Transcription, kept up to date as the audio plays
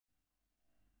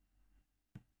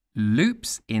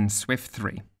Loops in Swift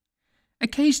 3.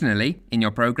 Occasionally, in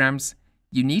your programs,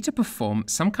 you need to perform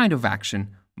some kind of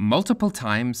action multiple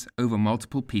times over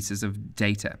multiple pieces of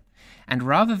data. And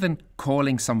rather than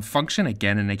calling some function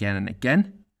again and again and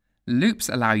again, loops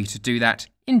allow you to do that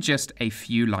in just a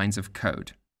few lines of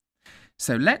code.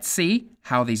 So let's see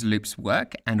how these loops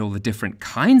work and all the different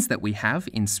kinds that we have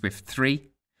in Swift 3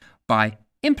 by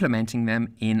implementing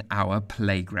them in our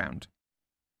playground.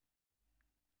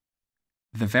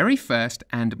 The very first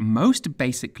and most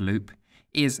basic loop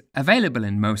is available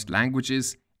in most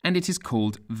languages, and it is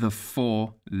called the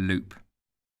for loop.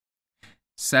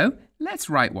 So let's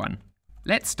write one.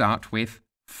 Let's start with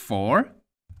for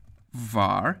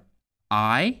var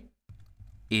I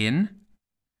in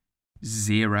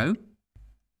 0 ...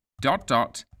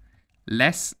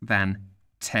 less than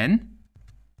 10,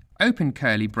 open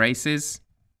curly braces,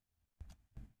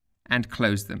 and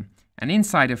close them. And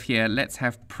inside of here, let's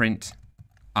have print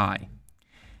I.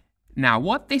 Now,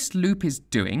 what this loop is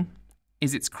doing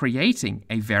is it's creating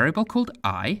a variable called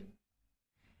I,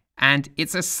 and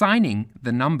it's assigning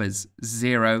the numbers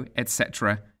 0,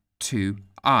 etc. to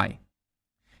I.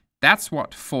 That's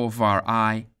what for var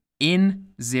I in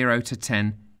 0 to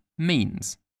 10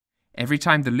 means. Every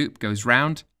time the loop goes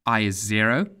round, I is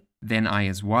 0, then I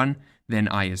is 1, then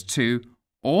I is 2,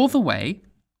 all the way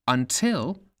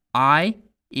until I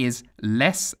is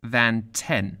less than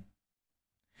 10.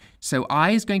 So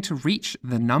I is going to reach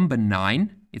the number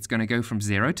 9. It's going to go from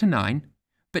 0 to 9,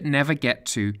 but never get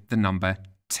to the number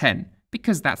 10,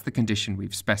 because that's the condition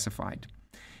we've specified.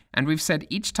 And we've said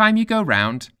each time you go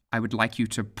round, I would like you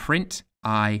to print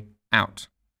I out.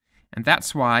 And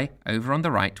that's why over on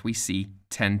the right we see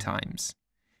 10 times.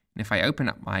 And if I open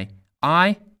up my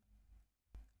I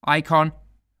icon,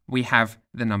 we have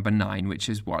the number 9, which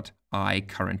is what I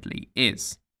currently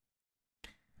is.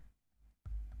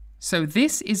 So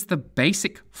this is the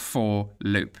basic for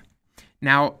loop.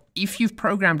 Now, if you've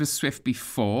programmed with Swift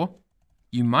before,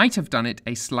 you might have done it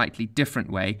a slightly different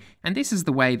way, and this is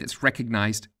the way that's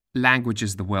recognized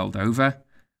languages the world over,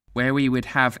 where we would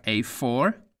have a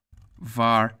for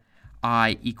var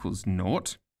I equals 0.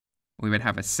 We would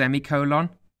have a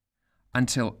semicolon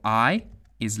until I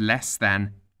is less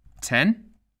than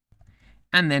 10,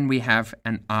 and then we have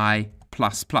an I++,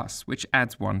 which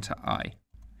adds 1 to I.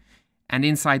 And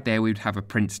inside there, we would have a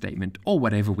print statement or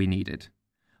whatever we needed.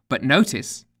 But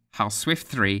notice how Swift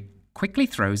 3 quickly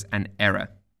throws an error.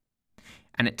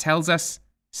 And it tells us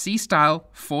C-style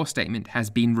for statement has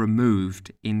been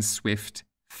removed in Swift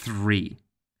 3.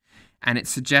 And it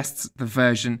suggests the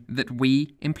version that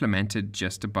we implemented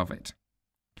just above it.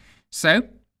 So,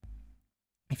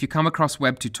 if you come across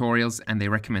web tutorials and they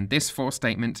recommend this for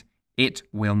statement, it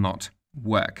will not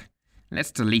work.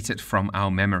 Let's delete it from our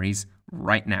memories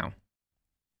right now.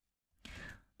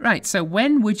 Right, so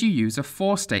when would you use a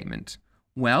for statement?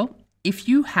 Well, if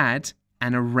you had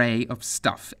an array of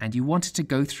stuff and you wanted to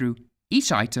go through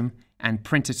each item and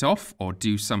print it off or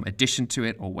do some addition to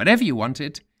it or whatever you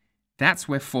wanted, that's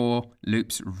where for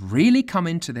loops really come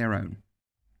into their own.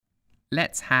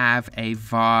 Let's have a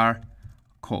var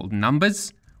called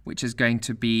numbers, which is going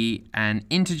to be an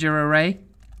integer array.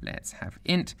 Let's have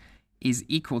int is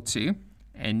equal to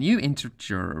a new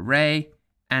integer array,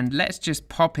 and let's just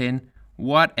pop in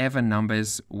whatever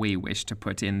numbers we wish to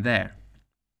put in there.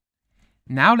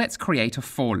 Now let's create a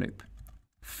for loop.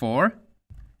 For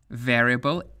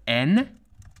variable n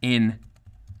in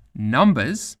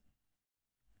numbers,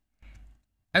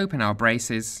 open our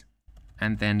braces,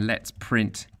 and then let's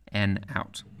print n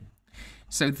out.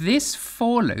 So this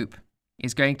for loop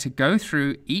is going to go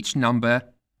through each number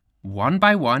one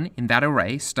by one in that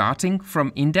array, starting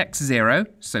from index 0,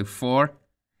 so 4,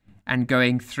 and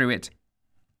going through it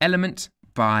element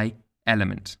by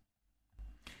element.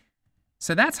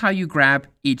 So that's how you grab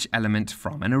each element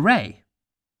from an array.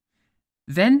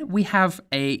 Then we have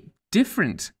a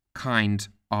different kind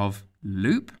of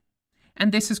loop,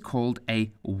 and this is called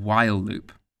a while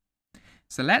loop.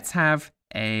 So let's have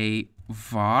a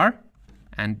var,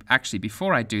 and actually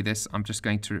before I do this, I'm just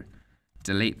going to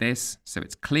delete this so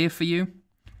it's clear for you.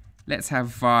 Let's have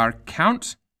var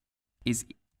count is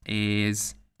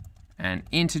an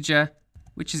integer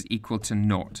which is equal to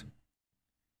 0.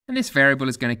 And this variable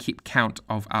is going to keep count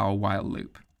of our while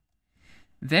loop.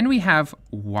 Then we have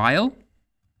while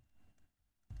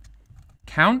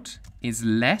count is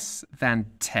less than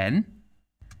 10.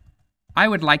 I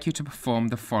would like you to perform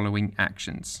the following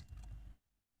actions.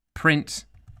 Print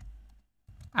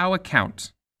our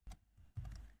count.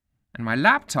 And my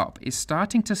laptop is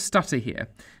starting to stutter here,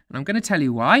 and I'm going to tell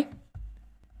you why.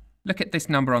 Look at this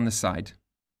number on the side.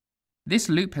 This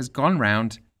loop has gone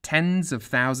round tens of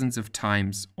thousands of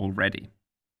times already.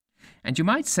 And you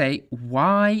might say,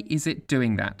 why is it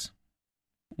doing that?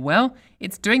 Well,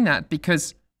 it's doing that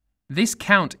because this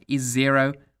count is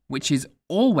 0, which is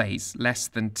always less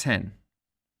than 10.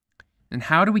 And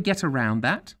how do we get around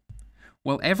that?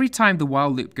 Well, every time the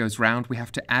while loop goes round, we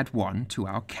have to add 1 to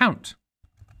our count.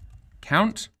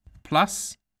 Count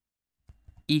plus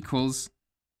equals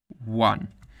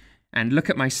 1. And look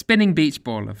at my spinning beach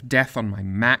ball of death on my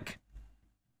Mac.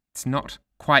 It's not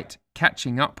quite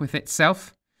catching up with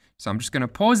itself. So I'm just going to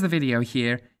pause the video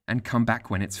here and come back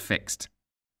when it's fixed.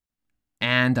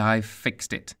 And I've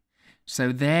fixed it.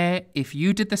 So there, if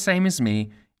you did the same as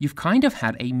me, you've kind of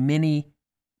had a mini,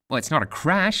 well, it's not a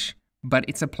crash, but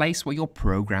it's a place where your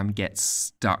program gets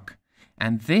stuck.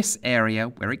 And this area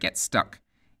where it gets stuck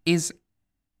is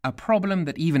a problem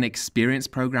that even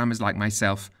experienced programmers like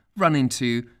myself run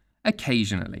into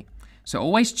occasionally. So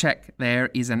always check there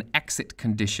is an exit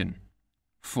condition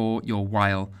for your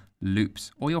while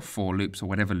loops or your for loops or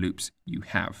whatever loops you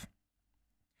have.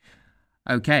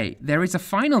 Okay, there is a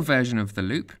final version of the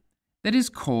loop that is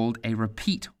called a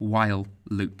repeat while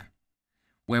loop,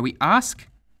 where we ask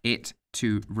it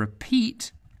to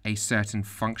repeat a certain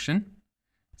function.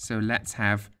 So let's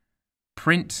have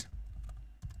print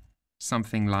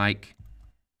something like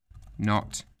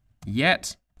not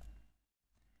yet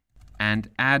and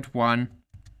add 1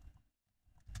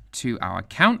 to our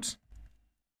count.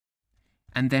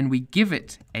 And then we give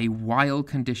it a while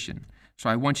condition. So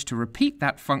I want you to repeat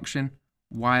that function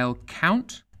while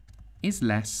count is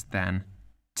less than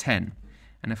 10.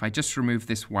 And if I just remove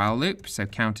this while loop, so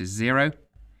count is 0,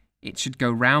 it should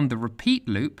go round the repeat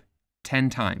loop 10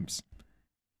 times.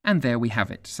 And there we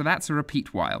have it. So that's a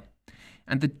repeat while.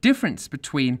 And the difference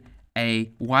between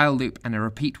a while loop and a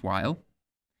repeat while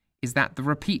is that the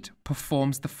repeat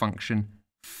performs the function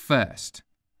first.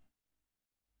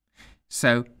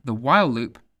 So the while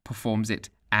loop performs it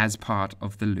as part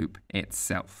of the loop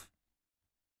itself.